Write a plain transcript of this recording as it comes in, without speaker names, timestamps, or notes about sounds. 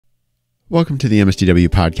Welcome to the MSDW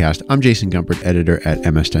podcast. I'm Jason Gumpert, editor at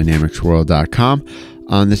msdynamicsworld.com.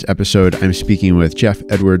 On this episode, I'm speaking with Jeff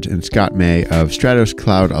Edwards and Scott May of Stratos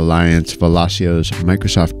Cloud Alliance, Velosio's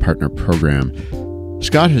Microsoft Partner Program.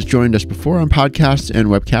 Scott has joined us before on podcasts and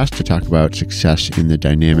webcasts to talk about success in the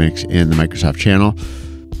Dynamics and the Microsoft channel.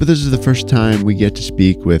 But this is the first time we get to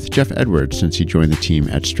speak with Jeff Edwards since he joined the team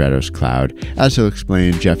at Stratos Cloud. As he'll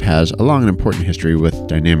explain, Jeff has a long and important history with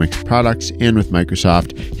Dynamics products and with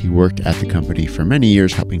Microsoft. He worked at the company for many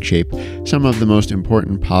years, helping shape some of the most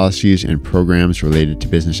important policies and programs related to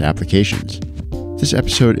business applications. This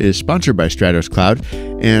episode is sponsored by Stratos Cloud,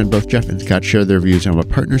 and both Jeff and Scott share their views on what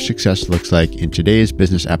partner success looks like in today's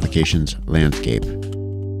business applications landscape.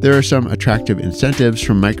 There are some attractive incentives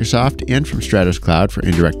from Microsoft and from Stratos Cloud for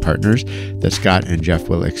indirect partners that Scott and Jeff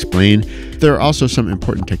will explain. There are also some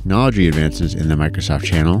important technology advances in the Microsoft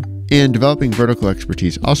channel, and developing vertical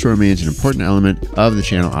expertise also remains an important element of the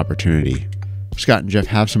channel opportunity. Scott and Jeff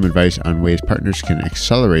have some advice on ways partners can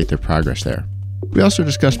accelerate their progress there. We also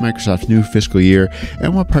discuss Microsoft's new fiscal year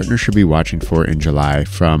and what partners should be watching for in July,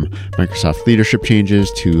 from Microsoft leadership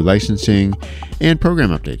changes to licensing and program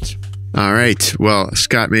updates. All right. Well,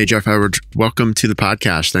 Scott May, Jeff Edwards, welcome to the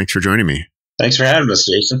podcast. Thanks for joining me. Thanks for having us,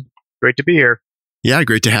 Jason. Great to be here. Yeah,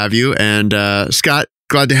 great to have you. And Scott,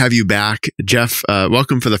 glad to have you back. Jeff,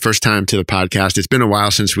 welcome for the first time to the podcast. It's been a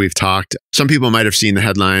while since we've talked. Some people might have seen the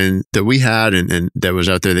headline that we had and that was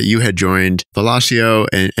out there that you had joined Velosio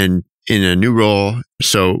and in a new role.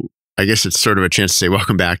 So I guess it's sort of a chance to say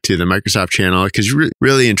welcome back to the Microsoft channel, because you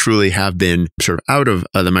really and truly have been sort of out of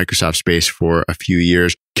the Microsoft space for a few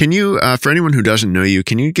years. Can you, for anyone who doesn't know you,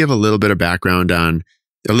 can you give a little bit of background on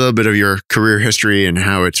a little bit of your career history and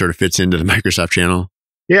how it sort of fits into the Microsoft channel?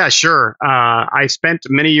 Yeah, sure. I spent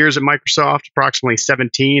many years at Microsoft, approximately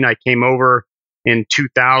 17. I came over in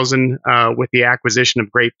 2000 with the acquisition of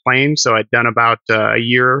Great Plains. So I'd done about a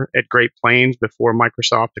year at Great Plains before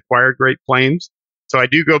Microsoft acquired Great Plains. So I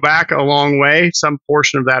do go back a long way. Some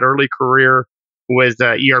portion of that early career was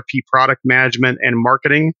ERP product management and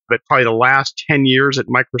marketing, but probably the last 10 years at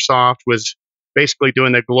Microsoft was basically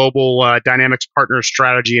doing the global Dynamics partner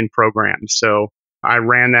strategy and programs. So I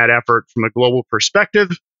ran that effort from a global perspective,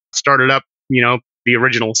 started up, the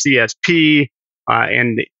original CSP,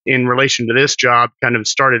 and in relation to this job, kind of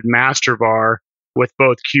started MasterVar with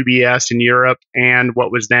both QBS in Europe and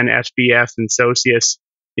what was then SBS and Socius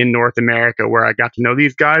in North America, where I got to know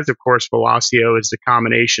these guys. Of course, Velosio is the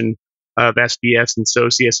combination of SBS and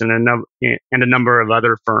Socius and a number of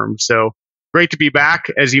other firms. So great to be back.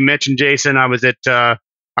 As you mentioned, Jason, I was at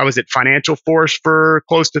Financial Force for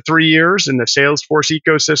close to 3 years in the Salesforce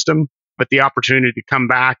ecosystem, but the opportunity to come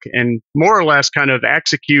back and more or less kind of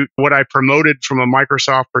execute what I promoted from a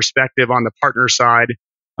Microsoft perspective on the partner side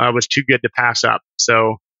was too good to pass up.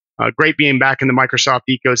 So great being back in the Microsoft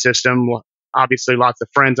ecosystem. Obviously, lots of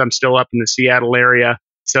friends. I'm still up in the Seattle area.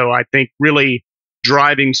 So I think really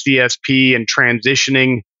driving CSP and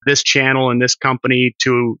transitioning this channel and this company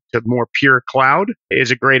to more pure cloud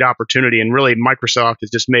is a great opportunity. And really, Microsoft has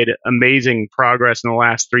just made amazing progress in the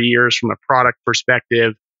last 3 years from a product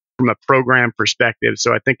perspective, from a program perspective.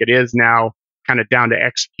 So I think it is now kind of down to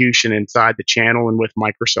execution inside the channel and with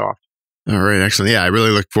Microsoft. All right, excellent. Yeah, I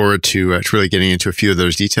really look forward to really getting into a few of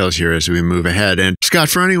those details here as we move ahead. And Scott,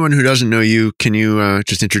 for anyone who doesn't know you, can you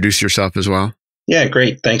just introduce yourself as well? Yeah,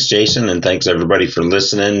 great. Thanks, Jason, and thanks everybody for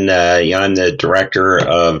listening. I'm the director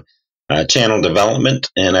of channel development,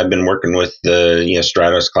 and I've been working with the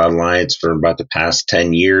Stratos Cloud Alliance for about the past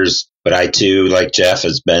 10 years. But I too, like Jeff,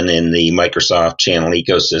 has been in the Microsoft channel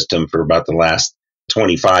ecosystem for about the last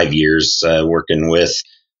 25 years, working with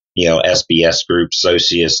SBS Group,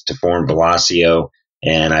 Socius to form Velosio.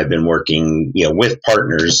 And I've been working, with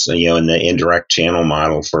partners, in the indirect channel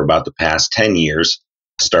model for about the past 10 years,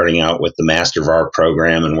 starting out with the MasterVar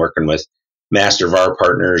program and working with MasterVar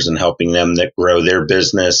partners and helping them that grow their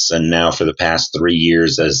business. And now for the past 3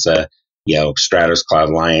 years as, Stratos Cloud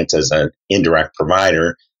Alliance as an indirect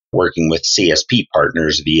provider, working with CSP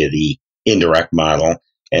partners via the indirect model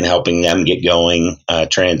and helping them get going,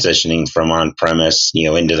 transitioning from on-premise,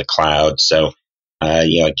 into the cloud. So,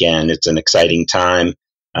 again, it's an exciting time.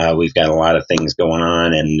 We've got a lot of things going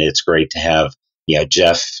on, and it's great to have,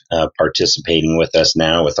 Jeff participating with us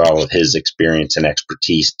now with all of his experience and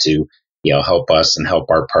expertise to, help us and help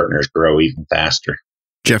our partners grow even faster.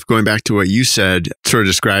 Jeff, going back to what you said, sort of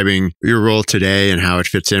describing your role today and how it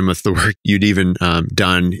fits in with the work you'd even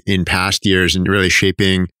done in past years and really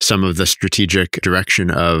shaping some of the strategic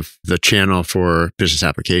direction of the channel for business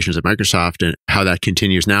applications at Microsoft and how that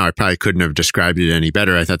continues now. I probably couldn't have described it any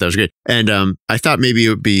better. I thought that was great. And I thought maybe it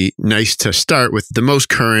would be nice to start with the most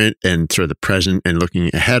current and sort of the present and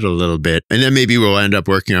looking ahead a little bit. And then maybe we'll end up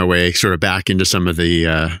working our way sort of back into some of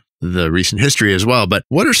the recent history as well. But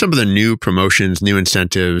what are some of the new promotions, new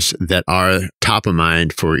incentives that are top of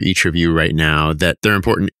mind for each of you right now that they're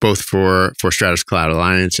important both for Stratos Cloud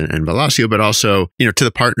Alliance and Velosio, but also, to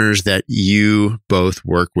the partners that you both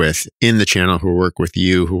work with in the channel who work with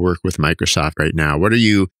you, who work with Microsoft right now? What are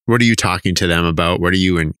you talking to them about? What are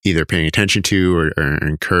you either paying attention to or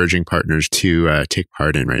encouraging partners to take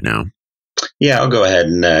part in right now? Yeah, I'll go ahead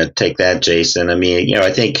and take that, Jason. I mean,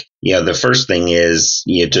 I think, the first thing is,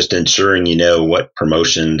 just ensuring what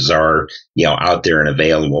promotions are, out there and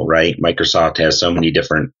available, right? Microsoft has so many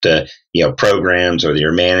different, programs, whether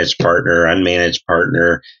you're managed partner, unmanaged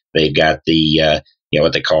partner. They've got the,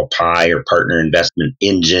 what they call PI or Partner Investment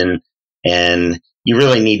Engine. And you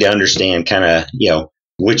really need to understand kind of,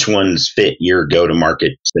 which ones fit your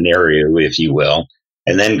go-to-market scenario, if you will,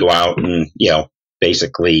 and then go out and,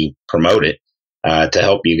 basically promote it to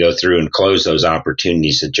help you go through and close those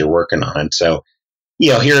opportunities that you're working on. So,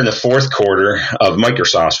 here in the fourth quarter of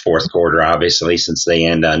Microsoft's fourth quarter, obviously, since they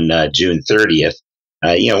end on June 30th,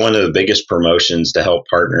 one of the biggest promotions to help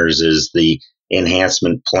partners is the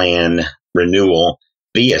enhancement plan renewal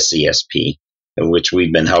via CSP, which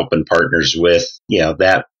we've been helping partners with.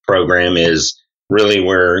 That program is really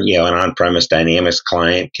where, an on-premise Dynamics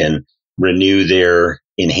client can renew their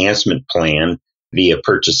enhancement plan via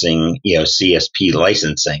purchasing, CSP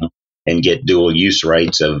licensing and get dual use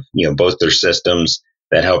rights of, both their systems.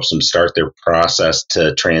 That helps them start their process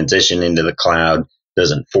to transition into the cloud,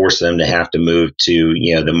 doesn't force them to have to move to,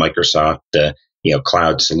 the Microsoft,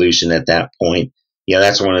 cloud solution at that point.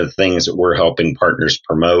 That's one of the things that we're helping partners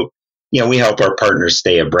promote. We help our partners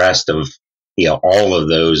stay abreast of, all of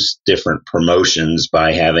those different promotions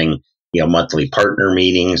by having, monthly partner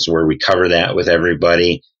meetings where we cover that with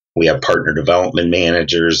everybody. We have partner development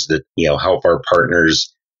managers that, help our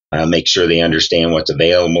partners make sure they understand what's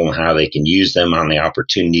available and how they can use them on the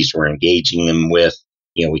opportunities we're engaging them with.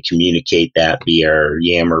 We communicate that via our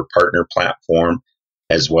Yammer partner platform,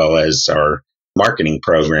 as well as our marketing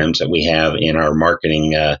programs that we have in our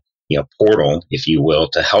marketing, portal, if you will,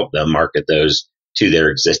 to help them market those to their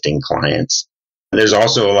existing clients. And there's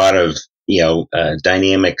also a lot of,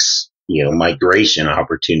 Dynamics, migration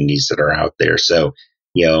opportunities that are out there. So,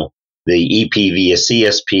 the EP via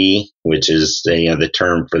CSP, which is the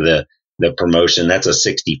term for the promotion, that's a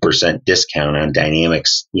 60% discount on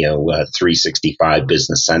Dynamics, 365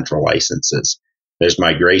 Business Central licenses. There's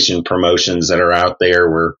migration promotions that are out there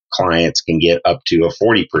where clients can get up to a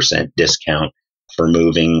 40% discount for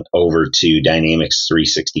moving over to Dynamics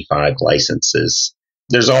 365 licenses.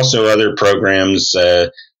 There's also other programs.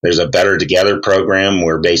 There's a Better Together program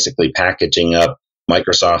where basically packaging up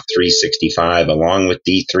Microsoft 365 along with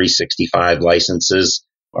D365 licenses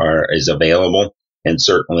is available. And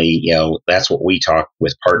certainly, that's what we talk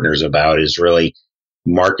with partners about, is really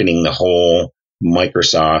marketing the whole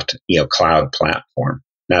Microsoft, cloud platform,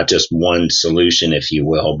 not just one solution, if you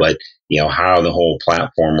will, but, how the whole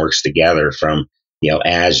platform works together from,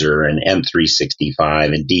 Azure and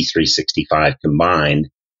M365 and D365 combined.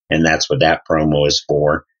 And that's what that promo is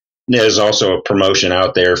for. There's also a promotion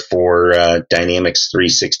out there for Dynamics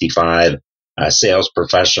 365 sales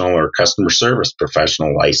professional or customer service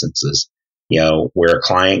professional licenses, where a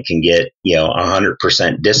client can get,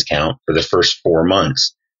 100% discount for the first 4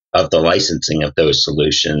 months of the licensing of those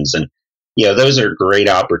solutions. And, those are great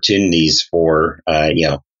opportunities for,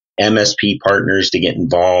 MSP partners to get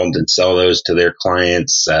involved and sell those to their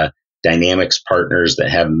clients, Dynamics partners that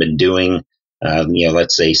haven't been doing,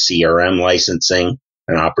 let's say CRM licensing,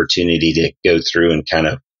 an opportunity to go through and kind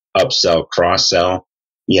of upsell, cross-sell.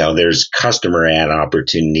 There's customer ad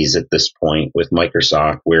opportunities at this point with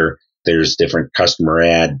Microsoft where there's different customer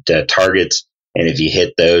ad targets. And if you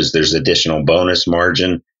hit those, there's additional bonus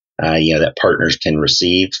margin, that partners can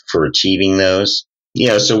receive for achieving those.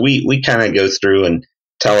 So we kind of go through and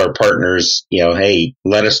tell our partners, hey,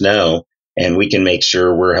 let us know, and we can make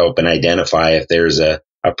sure we're helping identify if there's a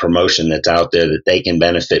promotion that's out there that they can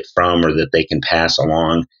benefit from or that they can pass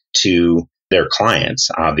along to their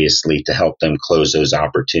clients, obviously, to help them close those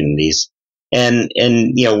opportunities. And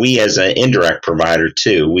we as an indirect provider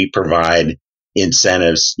too, we provide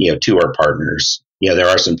incentives, to our partners. There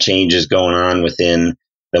are some changes going on within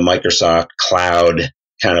the Microsoft cloud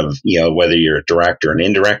kind of, whether you're a direct or an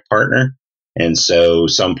indirect partner. And so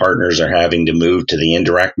some partners are having to move to the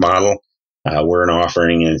indirect model. We're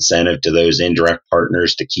offering an incentive to those indirect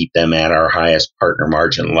partners to keep them at our highest partner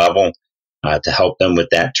margin level, to help them with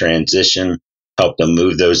that transition, help them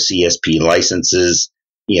move those CSP licenses,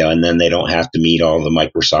 and then they don't have to meet all the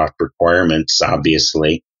Microsoft requirements,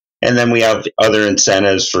 obviously. And then we have other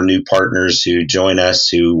incentives for new partners who join us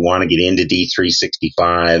who want to get into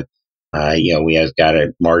D365. We have got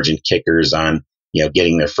margin kickers on,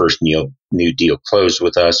 getting their first new deal closed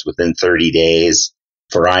with us within 30 days.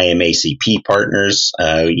 For IMACP partners,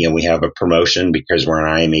 we have a promotion because we're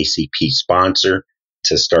an IMACP sponsor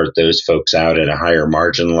to start those folks out at a higher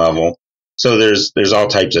margin level. So there's all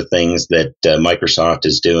types of things that Microsoft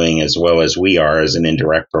is doing, as well as we are as an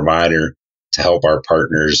indirect provider, to help our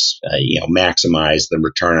partners, maximize the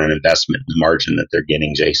return on investment and the margin that they're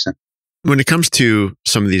getting, Jason. When it comes to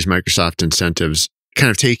some of these Microsoft incentives, kind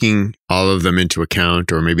of taking all of them into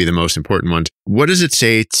account, or maybe the most important ones, what does it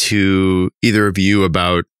say to either of you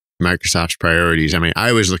about Microsoft's priorities? I mean, I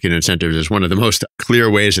always look at incentives as one of the most clear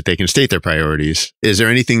ways that they can state their priorities. Is there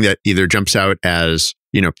anything that either jumps out as,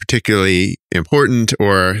 particularly important,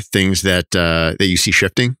 or things that you see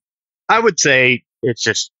shifting? I would say it's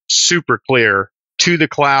just super clear: to the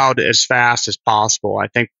cloud as fast as possible. I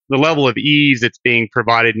think the level of ease that's being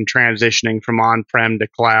provided in transitioning from on-prem to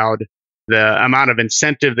cloud, the amount of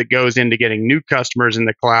incentive that goes into getting new customers in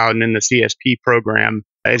the cloud and in the CSP program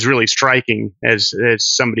is really striking as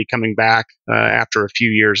somebody coming back after a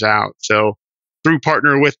few years out. So through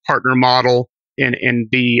partner with partner model and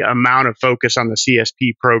the amount of focus on the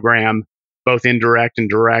CSP program, both indirect and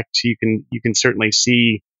direct, you can certainly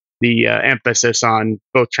see the emphasis on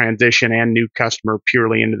both transition and new customer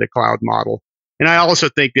purely into the cloud model. And I also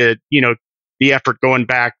think that, the effort going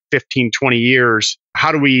back 15, 20 years,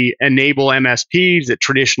 how do we enable MSPs that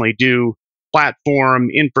traditionally do platform,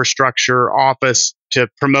 infrastructure, Office to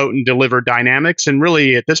promote and deliver Dynamics? And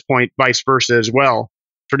really at this point, vice versa as well.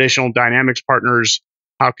 Traditional Dynamics partners,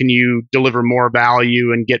 how can you deliver more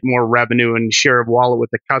value and get more revenue and share of wallet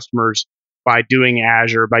with the customers by doing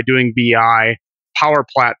Azure, by doing BI? Power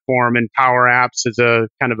Platform and Power Apps is a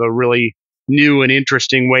kind of a really new and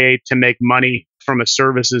interesting way to make money from a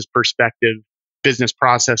services perspective, business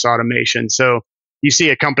process automation. So you see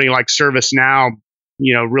a company like ServiceNow,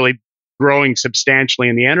 really growing substantially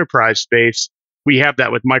in the enterprise space. We have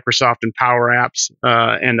that with Microsoft and Power Apps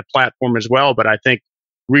and the platform as well. But I think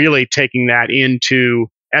really taking that into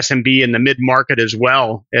SMB and the mid-market as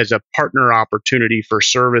well as a partner opportunity for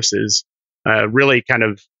services, really kind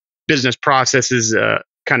of business processes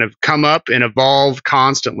kind of come up and evolve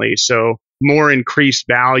constantly. So more increased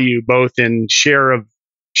value, both in share of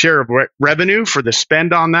revenue for the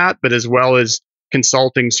spend on that, but as well as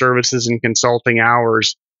consulting services and consulting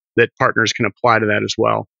hours that partners can apply to that as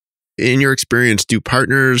well. In your experience, do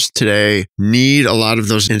partners today need a lot of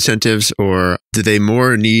those incentives, or do they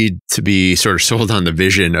more need to be sort of sold on the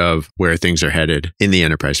vision of where things are headed in the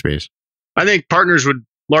enterprise space? I think partners would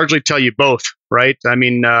largely tell you both, right? I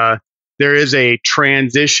mean, there is a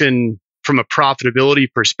transition from a profitability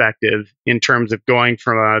perspective in terms of going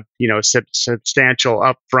from a substantial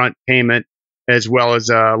upfront payment as well as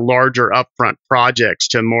larger upfront projects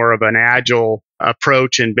to more of an agile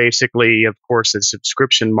approach, and basically, of course, a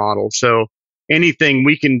subscription model. So anything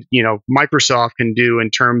we can, Microsoft can do in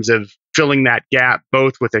terms of filling that gap,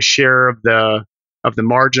 both with a share of the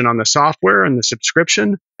margin on the software and the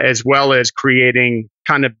subscription, as well as creating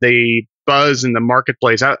kind of the buzz in the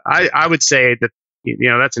marketplace. I would say that,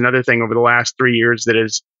 that's another thing over the last 3 years that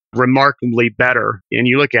is remarkably better. And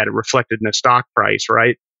you look at it reflected in the stock price,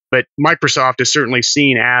 right? But Microsoft is certainly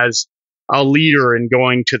seen as a leader in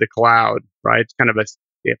going to the cloud, right? It's kind of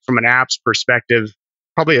from an apps perspective,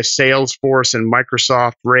 probably a Salesforce and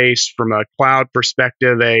Microsoft race. From a cloud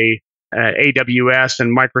perspective, a AWS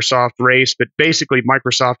and Microsoft race. But basically,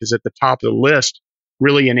 Microsoft is at the top of the list,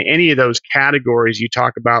 really, in any of those categories you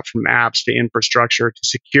talk about, from apps to infrastructure to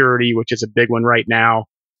security, which is a big one right now,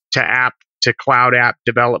 to cloud app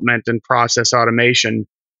development and process automation.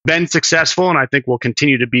 Been successful, and I think will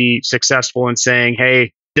continue to be successful in saying,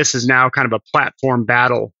 hey, this is now kind of a platform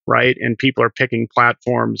battle, right? And people are picking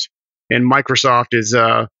platforms. And Microsoft is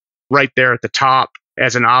right there at the top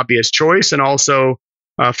as an obvious choice, and also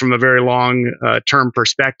from a very long term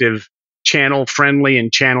perspective, channel friendly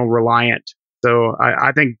and channel reliant. So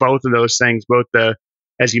I think both of those things,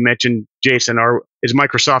 as you mentioned, Jason, is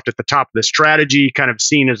Microsoft at the top of the strategy, kind of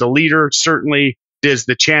seen as a leader? Certainly. Does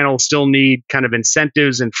the channel still need kind of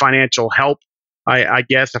incentives and financial help? I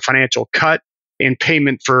guess a financial cut in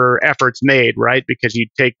payment for efforts made, right? Because you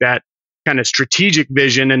take that kind of strategic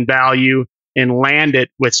vision and value and land it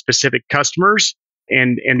with specific customers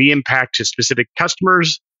and the impact to specific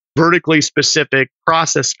customers, vertically specific,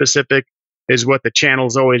 process specific is what the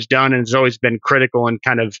channel's always done and has always been critical in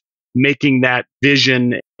kind of making that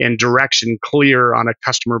vision and direction clear on a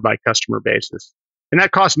customer by customer basis. And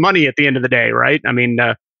that costs money at the end of the day, right? I mean,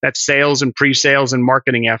 that's sales and pre-sales and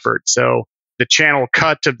marketing effort. So the channel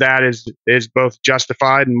cut of that is both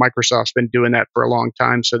justified, and Microsoft's been doing that for a long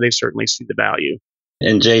time, so they certainly see the value.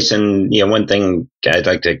 And Jason, one thing I'd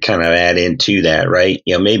like to kind of add into that, right?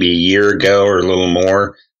 Maybe a year ago or a little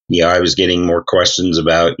more, I was getting more questions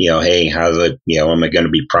about, hey, how's it, am I going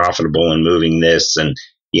to be profitable in moving this? And,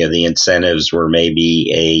 the incentives were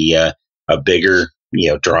maybe a bigger,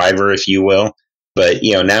 driver, if you will. But,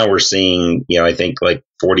 now we're seeing, I think like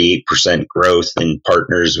 48% growth in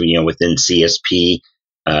partners, within CSP,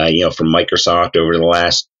 from Microsoft over the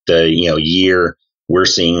last, year. We're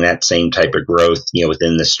seeing that same type of growth,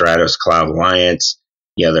 within the Stratos Cloud Alliance.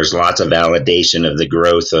 There's lots of validation of the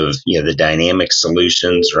growth of, the dynamic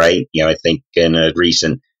solutions, right? I think in a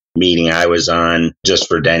recent meeting I was on just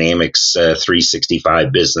for Dynamics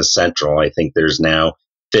 365 Business Central, I think there's now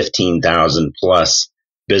 15,000 plus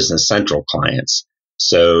Business Central clients.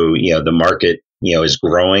 So, the market, is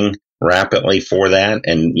growing rapidly for that,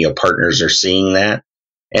 and, partners are seeing that.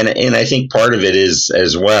 And I think part of it is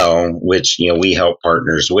as well, which, we help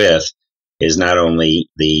partners with, is not only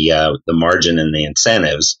the margin and the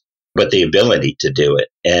incentives, but the ability to do it.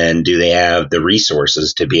 And do they have the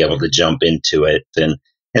resources to be able to jump into it?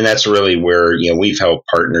 And that's really where, we've helped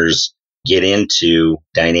partners get into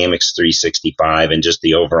Dynamics 365 and just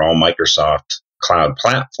the overall Microsoft cloud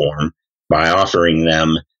platform by offering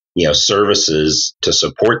them, services to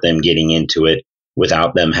support them getting into it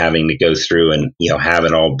without them having to go through and, have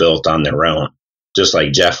it all built on their own. Just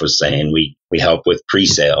like Jeff was saying, we help with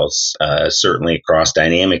pre-sales, certainly across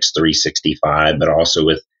Dynamics 365, but also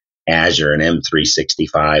with Azure and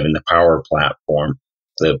M365 and the Power Platform.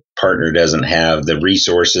 The partner doesn't have the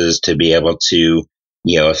resources to be able to,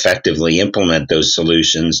 effectively implement those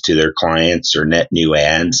solutions to their clients or net new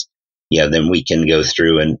ads. Then we can go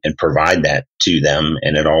through and provide that to them,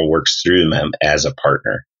 and it all works through them as a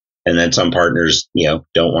partner. And then some partners,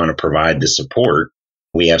 don't want to provide the support.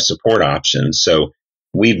 We have support options. So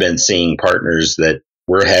we've been seeing partners that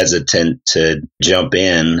were hesitant to jump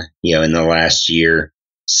in, in the last year,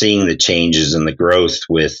 seeing the changes in the growth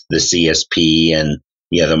with the CSP and,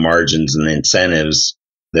 the margins and the incentives,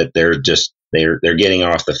 that they're getting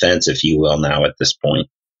off the fence, if you will, now at this point.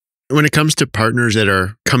 When it comes to partners that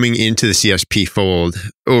are coming into the CSP fold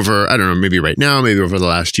over, I don't know, maybe right now, maybe over the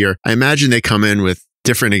last year, I imagine they come in with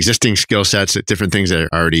different existing skill sets, different things that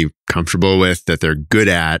they're already comfortable with, that they're good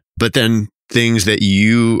at, but then things that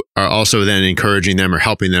you are also then encouraging them or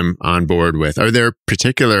helping them on board with. Are there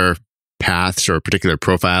particular paths or particular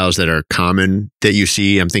profiles that are common that you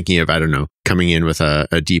see? I'm thinking of, I don't know, coming in with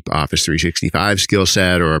a deep Office 365 skill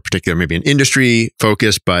set, or a particular, maybe an industry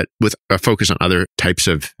focus, but with a focus on other types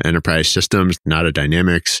of enterprise systems, not a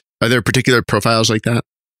Dynamics. Are there particular profiles like that?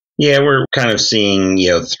 Yeah, we're kind of seeing,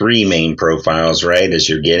 three main profiles, right, as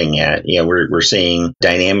you're getting at. We're seeing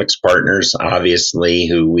Dynamics partners, obviously,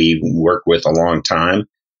 who we work with a long time,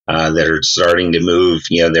 that are starting to move,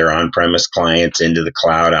 their on-premise clients into the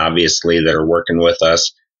cloud, obviously, that are working with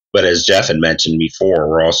us. But as Jeff had mentioned before,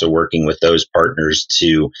 we're also working with those partners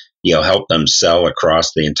to, help them sell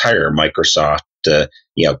across the entire Microsoft,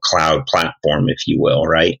 cloud platform, if you will,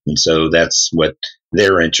 right? And so that's what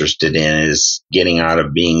they're interested in, is getting out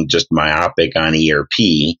of being just myopic on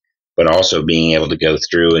ERP, but also being able to go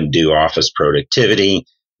through and do Office productivity,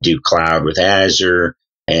 do cloud with Azure,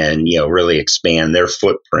 and, really expand their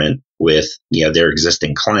footprint with, their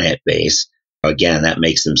existing client base. Again, that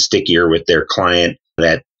makes them stickier with their client.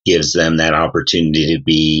 That gives them that opportunity to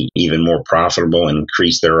be even more profitable and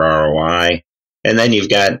increase their ROI. And then you've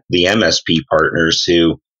got the MSP partners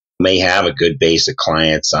who may have a good base of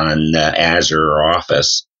clients on Azure or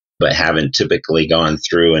Office, but haven't typically gone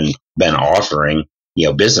through and been offering,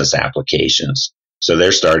 business applications. So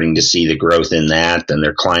they're starting to see the growth in that, and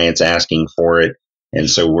their clients asking for it. And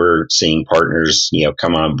so we're seeing partners,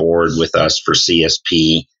 come on board with us for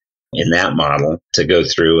CSP in that model to go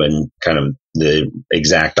through and kind of the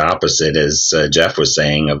exact opposite, as Jeff was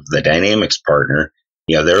saying, of the Dynamics partner.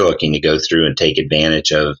 They're looking to go through and take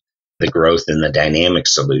advantage of the growth in the dynamic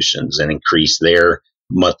solutions and increase their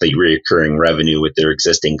monthly recurring revenue with their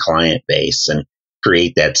existing client base and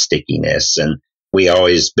create that stickiness. And we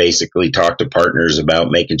always basically talk to partners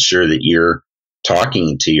about making sure that you're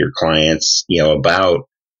talking to your clients, about,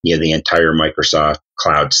 the entire Microsoft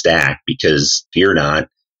cloud stack, because if you're not,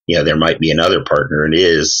 there might be another partner, it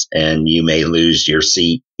is, and you may lose your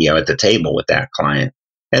seat, at the table with that client.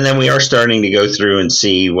 And then we are starting to go through and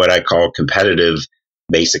see what I call competitive,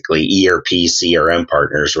 basically ERP, CRM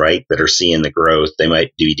partners, right, that are seeing the growth. They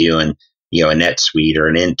might be doing, a NetSuite or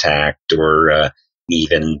an Intact or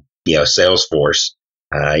even, Salesforce,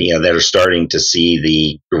 that are starting to see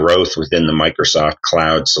the growth within the Microsoft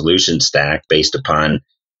Cloud solution stack based upon,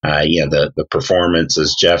 the performance,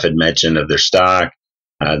 as Jeff had mentioned, of their stock,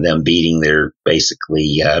 them beating their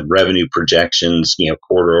basically revenue projections,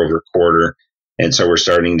 quarter over quarter. And so we're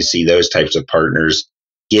starting to see those types of partners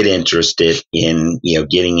get interested in,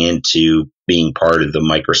 getting into being part of the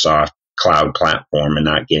Microsoft Cloud platform and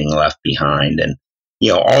not getting left behind. And,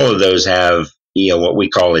 all of those have, what we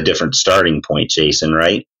call a different starting point, Jason,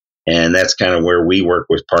 right? And that's kind of where we work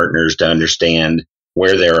with partners to understand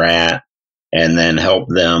where they're at and then help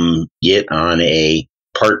them get on a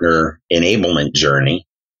partner enablement journey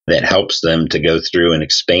that helps them to go through and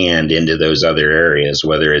expand into those other areas,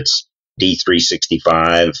 whether it's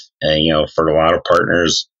D365, for a lot of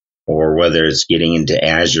partners, or whether it's getting into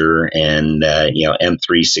Azure and,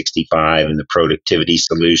 M365 and the productivity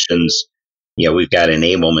solutions. We've got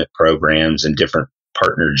enablement programs and different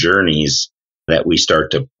partner journeys that we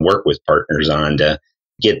start to work with partners on to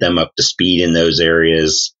get them up to speed in those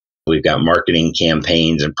areas. We've got marketing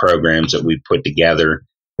campaigns and programs that we've put together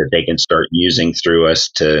that they can start using through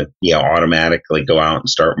us to, automatically go out and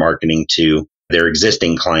start marketing to their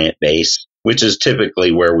existing client base, which is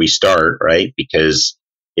typically where we start, right? Because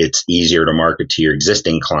it's easier to market to your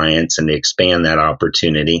existing clients and to expand that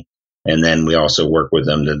opportunity. And then we also work with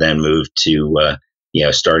them to then move to,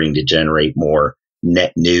 starting to generate more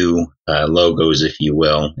net new logos, if you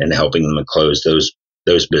will, and helping them to close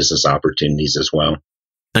those business opportunities as well.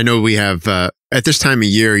 I know we have, at this time of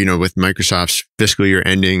year, with Microsoft's fiscal year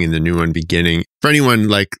ending and the new one beginning, for anyone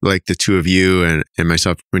like the two of you and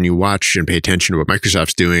myself, when you watch and pay attention to what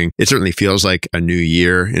Microsoft's doing, it certainly feels like a new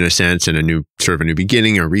year in a sense and a new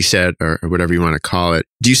beginning or reset or whatever you want to call it.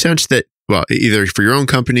 Do you sense that, well, either for your own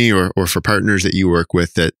company or for partners that you work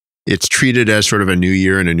with, that it's treated as sort of a new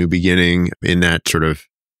year and a new beginning in that sort of,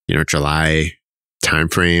 July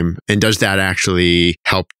timeframe? And does that actually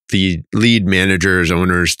help the lead managers,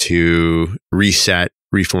 owners to reset,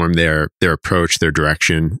 reform their approach, their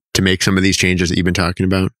direction to make some of these changes that you've been talking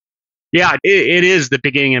about? Yeah, it is the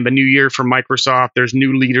beginning of a new year for Microsoft. There's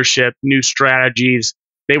new leadership, new strategies.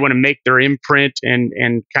 They want to make their imprint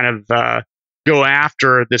and kind of go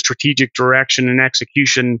after the strategic direction and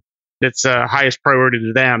execution that's highest priority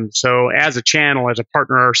to them. So as a channel, as a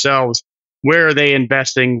partner ourselves, where are they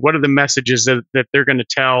investing? What are the messages that they're going to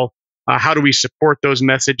tell? How do we support those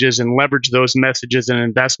messages and leverage those messages and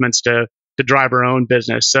investments to drive our own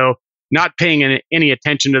business? So not paying any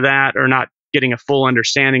attention to that or not getting a full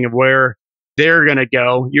understanding of where they're going to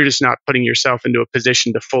go, you're just not putting yourself into a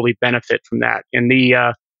position to fully benefit from that. And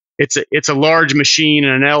it's a large machine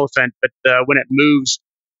and an elephant, but when it moves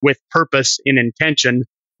with purpose and intention,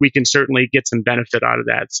 we can certainly get some benefit out of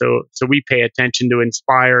that. So we pay attention to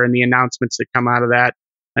Inspire and the announcements that come out of that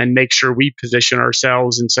and make sure we position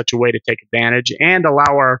ourselves in such a way to take advantage and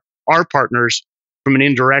allow our partners from an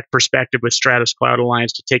indirect perspective with Stratos Cloud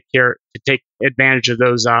Alliance to take advantage of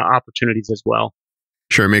those opportunities as well.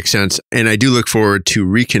 Sure, makes sense. And I do look forward to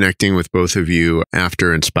reconnecting with both of you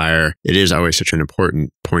after Inspire. It is always such an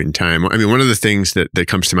important point in time. I mean, one of the things that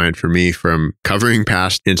comes to mind for me from covering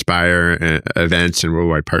past Inspire events and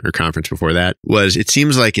Worldwide Partner Conference before that was it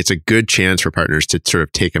seems like it's a good chance for partners to sort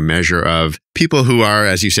of take a measure of people who are,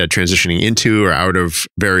 as you said, transitioning into or out of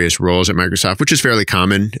various roles at Microsoft, which is fairly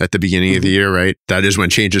common at the beginning of the year, right? That is when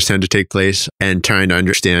changes tend to take place, and trying to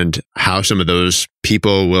understand how some of those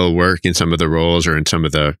people will work in some of the roles or in some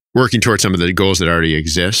of the working towards some of the goals that already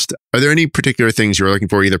exist. Are there any particular things you're looking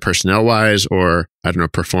for, either personnel wise or, I don't know,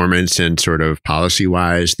 performance and sort of policy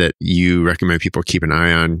wise, that you recommend people keep an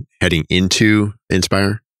eye on heading into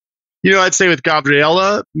Inspire? I'd say with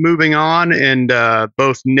Gabriella moving on, and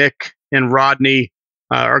both Nick and Rodney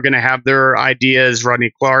are going to have their ideas,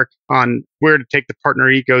 Rodney Clark, on where to take the partner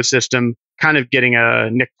ecosystem, kind of getting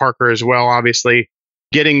Nick Parker as well, obviously,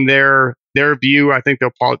 getting their view. I think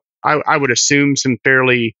I would assume some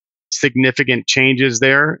fairly significant changes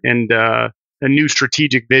there and a new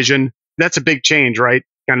strategic vision. That's a big change, right?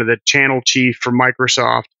 Kind of the channel chief for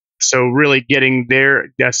Microsoft. So really getting their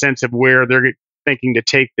sense of where they're thinking to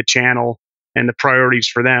take the channel and the priorities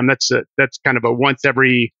for them. That's kind of a once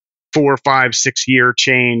every 4, 5, 6 year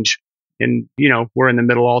change. And, we're in the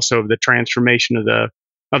middle also of the transformation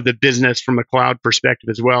of the business from a cloud perspective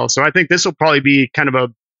as well. So I think this will probably be kind of a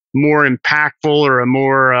more impactful or a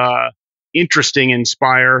more interesting,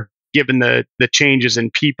 inspire, given the changes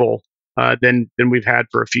in people than we've had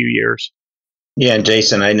for a few years. Yeah, and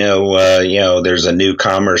Jason, I know there's a new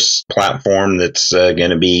commerce platform that's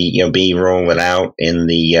going to be rolling out in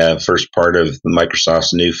the first part of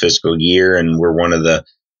Microsoft's new fiscal year, and we're one of the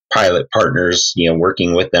pilot partners,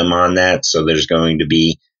 working with them on that. So there's going to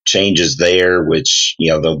be changes there, which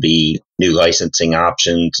there'll be new licensing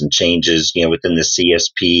options and changes within the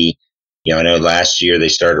CSP. I know last year they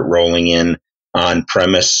started rolling in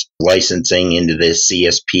on-premise licensing into the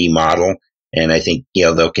CSP model. And I think,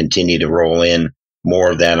 they'll continue to roll in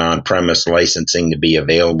more of that on-premise licensing to be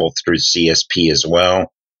available through CSP as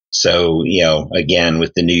well. So, again,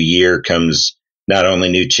 with the new year comes not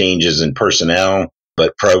only new changes in personnel,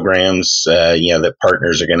 but programs, that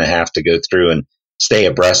partners are going to have to go through and stay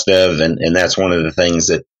abreast of. And that's one of the things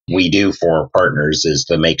that we do for our partners is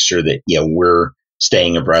to make sure that, we're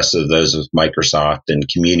staying abreast of those with Microsoft and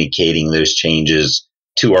communicating those changes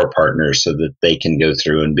to our partners so that they can go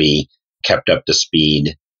through and be kept up to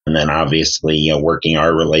speed. And then obviously, working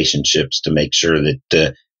our relationships to make sure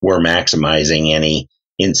that we're maximizing any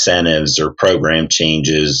incentives or program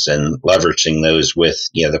changes and leveraging those with,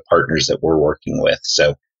 the partners that we're working with.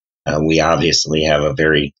 So we obviously have a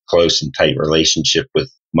very close and tight relationship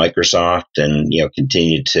with Microsoft and,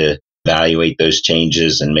 continue to evaluate those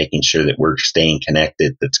changes and making sure that we're staying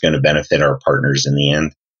connected. That's going to benefit our partners in the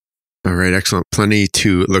end. All right, excellent. Plenty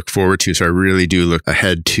to look forward to. So I really do look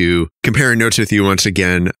ahead to comparing notes with you once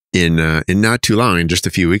again in not too long, in just a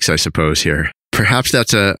few weeks, I suppose, here. Perhaps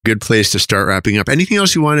that's a good place to start wrapping up. Anything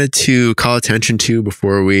else you wanted to call attention to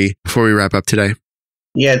before we wrap up today?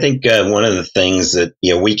 Yeah, I think one of the things that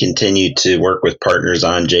we continue to work with partners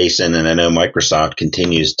on, Jason, and I know Microsoft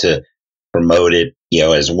continues to promote it,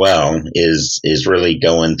 as well, is really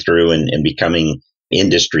going through and becoming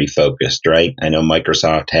industry focused, right? I know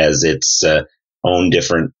Microsoft has its own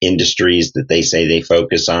different industries that they say they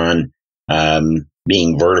focus on.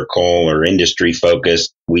 Being vertical or industry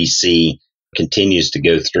focused, we see continues to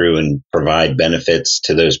go through and provide benefits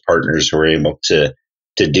to those partners who are able to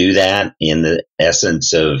do that in the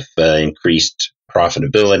essence of increased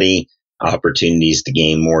profitability, opportunities to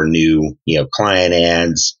gain more new client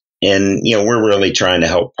ads. And we're really trying to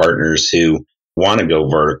help partners who want to go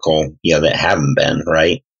vertical, that haven't been,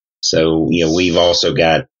 right? So, we've also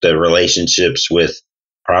got the relationships with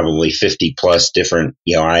probably 50 plus different,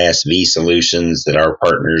 ISV solutions that our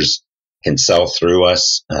partners can sell through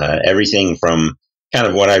us. Everything from kind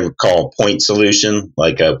of what I would call a point solution,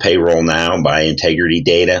 like a Payroll Now by Integrity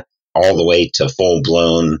Data, all the way to full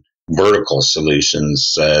blown vertical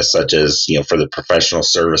solutions, such as, for the professional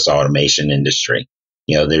service automation industry.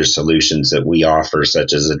 There's solutions that we offer,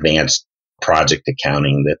 such as advanced project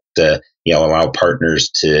accounting that allow partners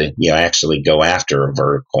to actually go after a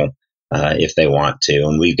vertical if they want to.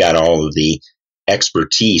 And we've got all of the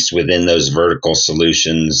expertise within those vertical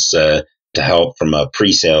solutions to help from a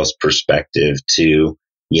pre-sales perspective to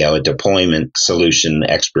a deployment solution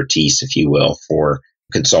expertise, if you will, for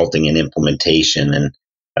consulting and implementation. And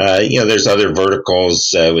there's other verticals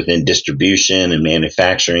within distribution and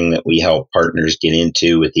manufacturing that we help partners get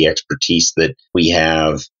into with the expertise that we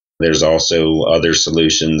have. There's also other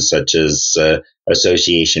solutions such as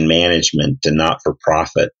association management and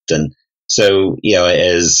not-for-profit. And so,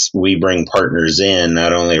 as we bring partners in,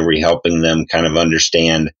 not only are we helping them kind of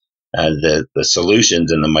understand the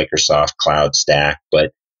solutions in the Microsoft cloud stack,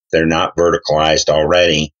 but they're not verticalized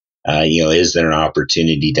already. Is there an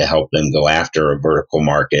opportunity to help them go after a vertical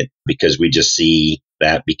market? Because we just see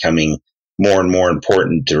that becoming more and more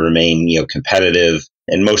important to remain, competitive.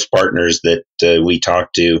 And most partners that we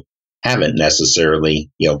talk to haven't necessarily,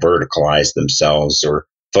 verticalized themselves or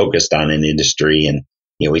focused on an industry. And,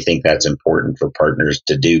 we think that's important for partners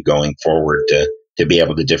to do going forward to be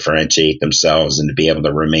able to differentiate themselves and to be able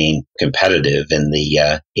to remain competitive in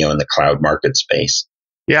the, in the cloud market space.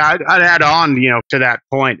 Yeah, I'd add on, to that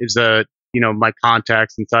point is my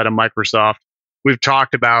contacts inside of Microsoft. We've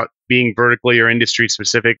talked about being vertically or industry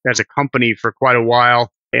specific as a company for quite a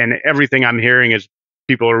while. And everything I'm hearing is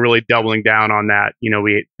people are really doubling down on that.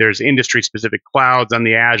 There's industry specific clouds on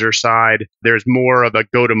the Azure side. There's more of a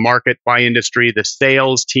go to market by industry. The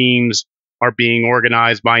sales teams are being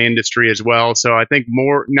organized by industry as well. So I think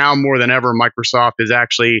more than ever, Microsoft is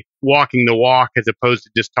actually walking the walk as opposed to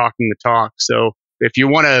just talking the talk. So if you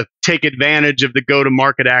want to take advantage of the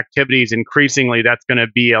go-to-market activities, increasingly that's going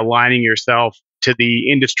to be aligning yourself to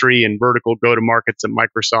the industry and vertical go-to-markets that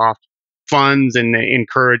Microsoft funds and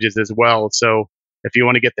encourages as well. So if you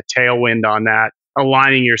want to get the tailwind on that,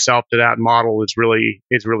 aligning yourself to that model is really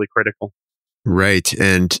critical. Right.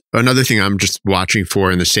 And another thing I'm just watching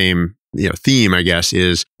for in the same theme, I guess,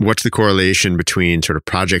 is what's the correlation between sort of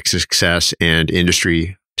project success and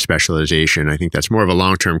industry specialization? I think that's more of a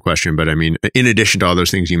long-term question, but I mean, in addition to all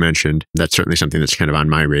those things you mentioned, that's certainly something that's kind of on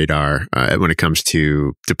my radar when it comes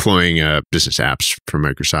to deploying business apps for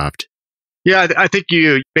Microsoft. Yeah, I think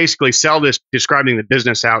you basically sell this describing the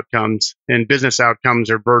business outcomes, and business outcomes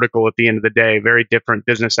are vertical at the end of the day, very different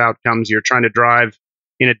business outcomes you're trying to drive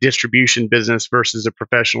in a distribution business versus a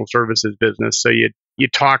professional services business. So you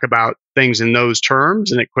talk about things in those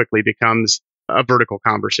terms, and it quickly becomes a vertical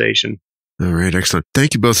conversation. All right, excellent.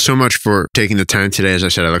 Thank you both so much for taking the time today. As I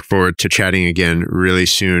said, I look forward to chatting again really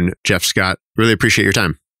soon. Jeff, Scott, really appreciate your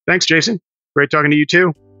time. Thanks, Jason. Great talking to you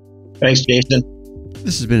too. Thanks, Jason.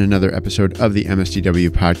 This has been another episode of the MSDW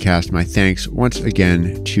podcast. My thanks once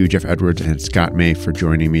again to Jeff Edwards and Scott May for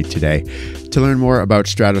joining me today. To learn more about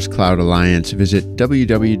Stratos Cloud Alliance, visit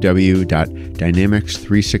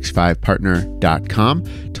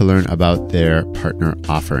www.dynamics365partner.com to learn about their partner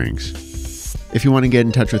offerings. If you want to get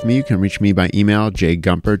in touch with me, you can reach me by email,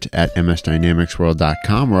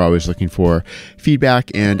 jgumpert@msdynamicsworld.com. We're always looking for feedback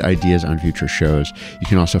and ideas on future shows. You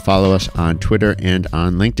can also follow us on Twitter and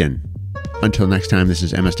on LinkedIn. Until next time, this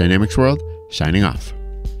is MS Dynamics World, signing off.